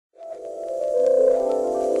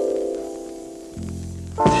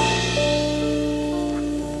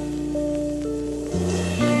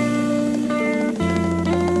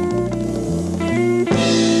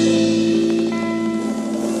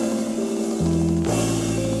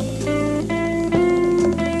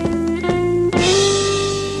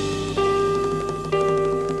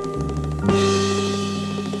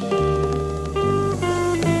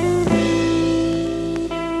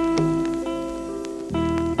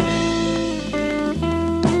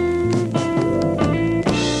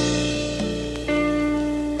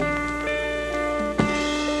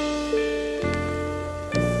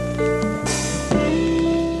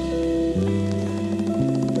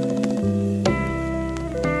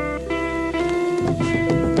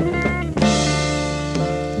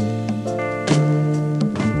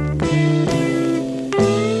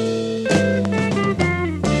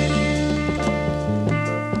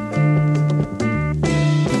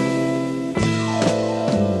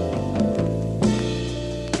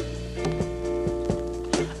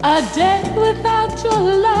A day without your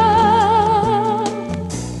love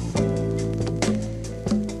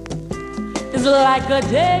is like a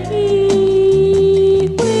day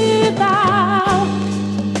without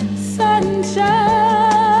sunshine.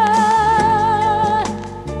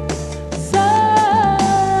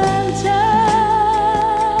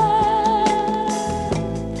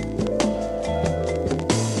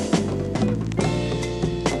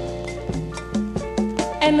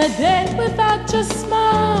 And a day without your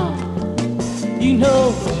smile, you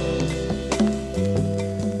know,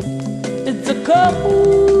 it's a cold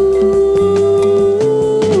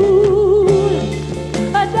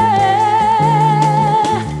a day,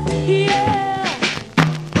 yeah.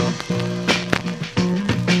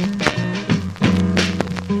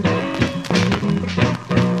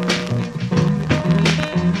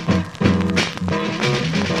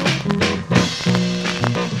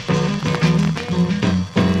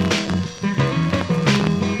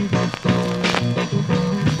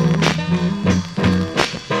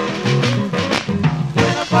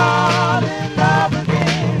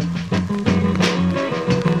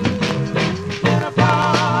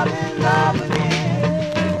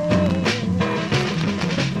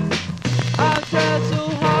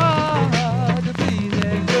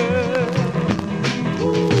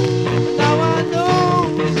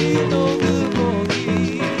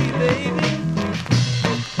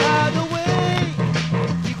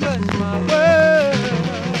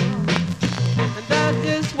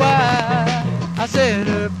 I set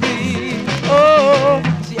her free. Oh,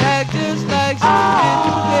 she acts just like she meant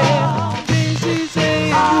to care. Things she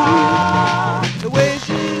says do, the way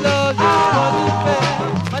she loves you wasn't fair.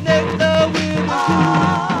 My next love will be true.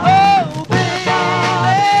 Oh, baby,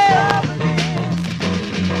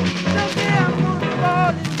 someday I'm gonna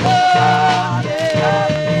fall in love, yeah.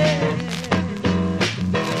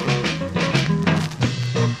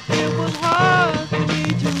 It was hard for me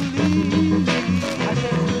to leave,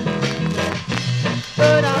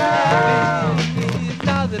 but I'm happy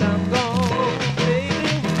now that I'm gone,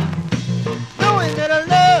 baby. Knowing that I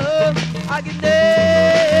love, I can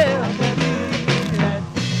never believe that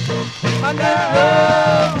my next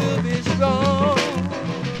love will be strong.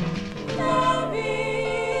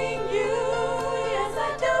 Loving you, yes I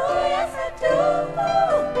do, yes I do.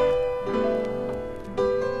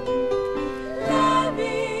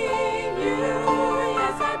 Loving you,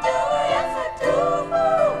 yes I do, yes I do.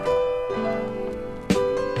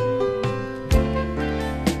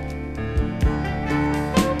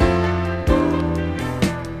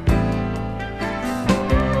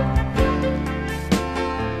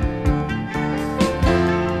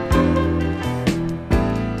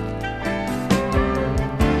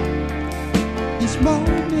 Each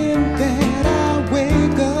morning that I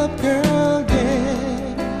wake up, girl,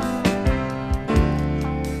 yeah,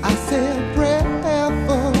 I say a prayer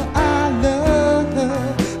for our love,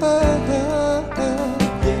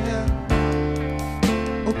 yeah,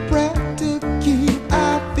 a prayer to keep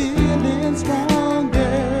our feelings strong,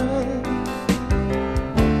 girl.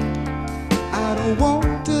 I don't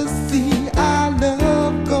want to see our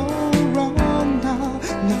love go wrong, no,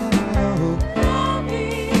 no.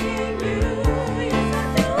 Loving you, yes I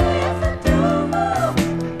do, yes I do.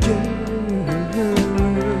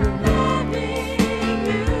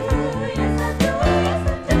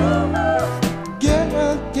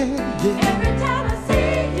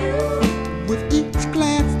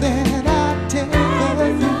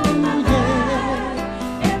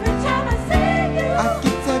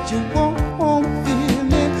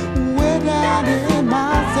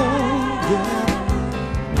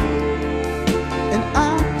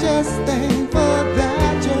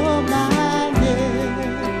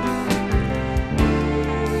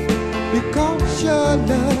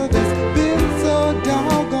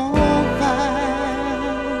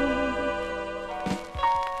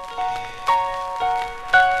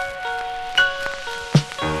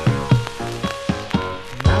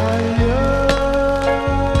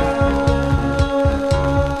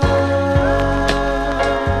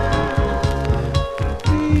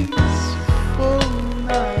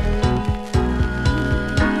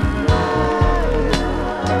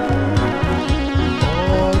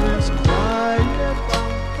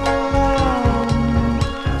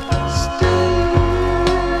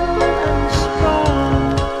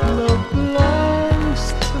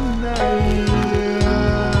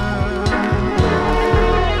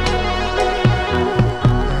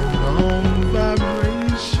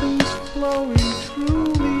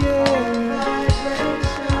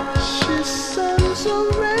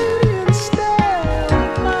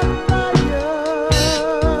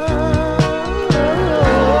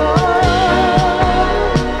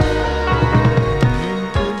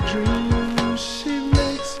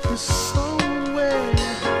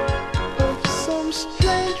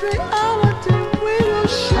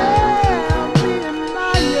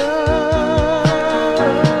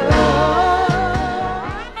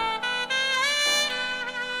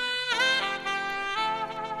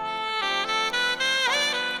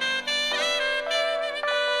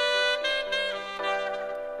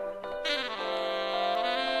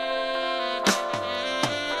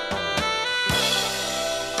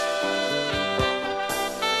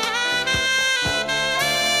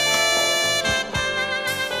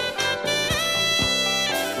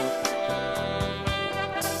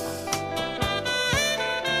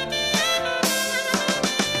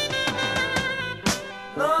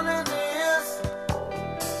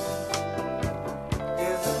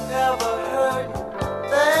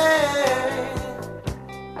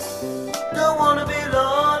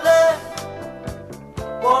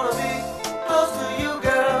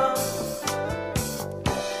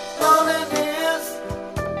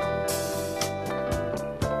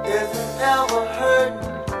 ever hurt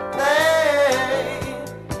me.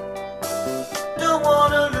 Don't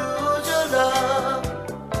wanna lose your love,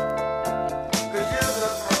 'cause you're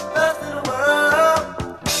the best in the world.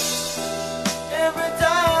 Every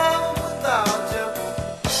time without you,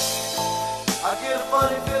 I get a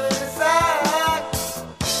funny feeling inside.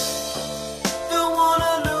 Don't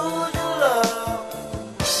wanna lose your love,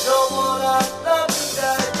 don't wanna love you,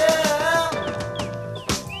 yeah.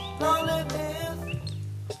 Loneliness.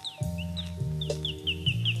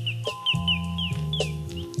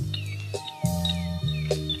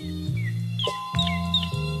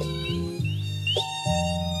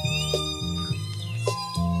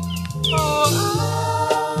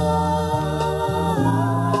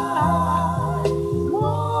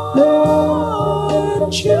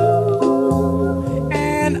 Want you,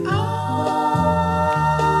 and I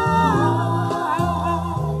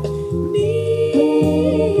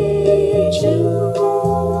need you.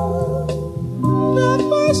 The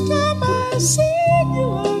first time I seen you,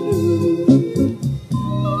 I knew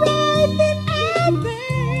right then and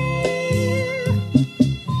there,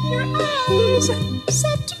 your eyes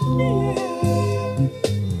said to me,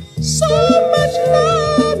 so much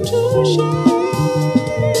love to share.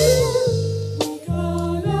 We're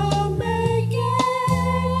gonna make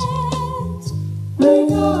it. We're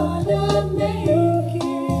gonna make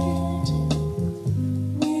it.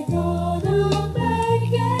 We're gonna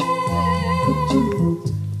make it.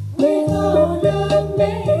 We're gonna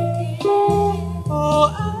make it. Oh,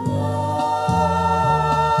 I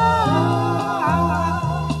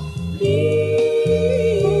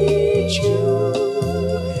need you,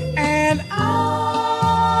 and I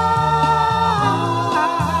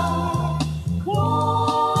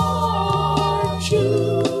want you.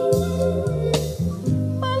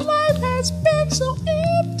 My life has been so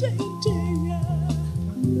empty till you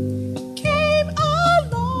came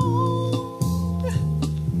along.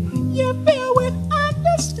 You feel with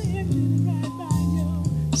understanding right by your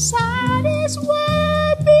side is where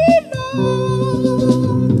I belong.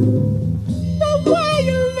 The way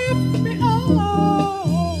you lift me up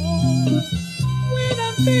when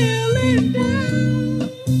I'm feeling down,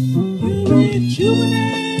 you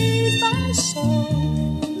rejuvenate my soul,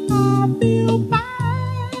 and I feel fine.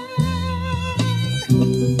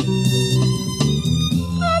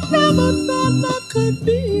 I never thought love could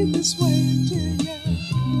be this way until you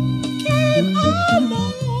came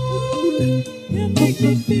along. You make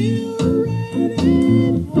me feel right at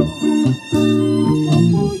home. Love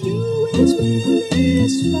for you is really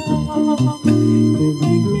strong.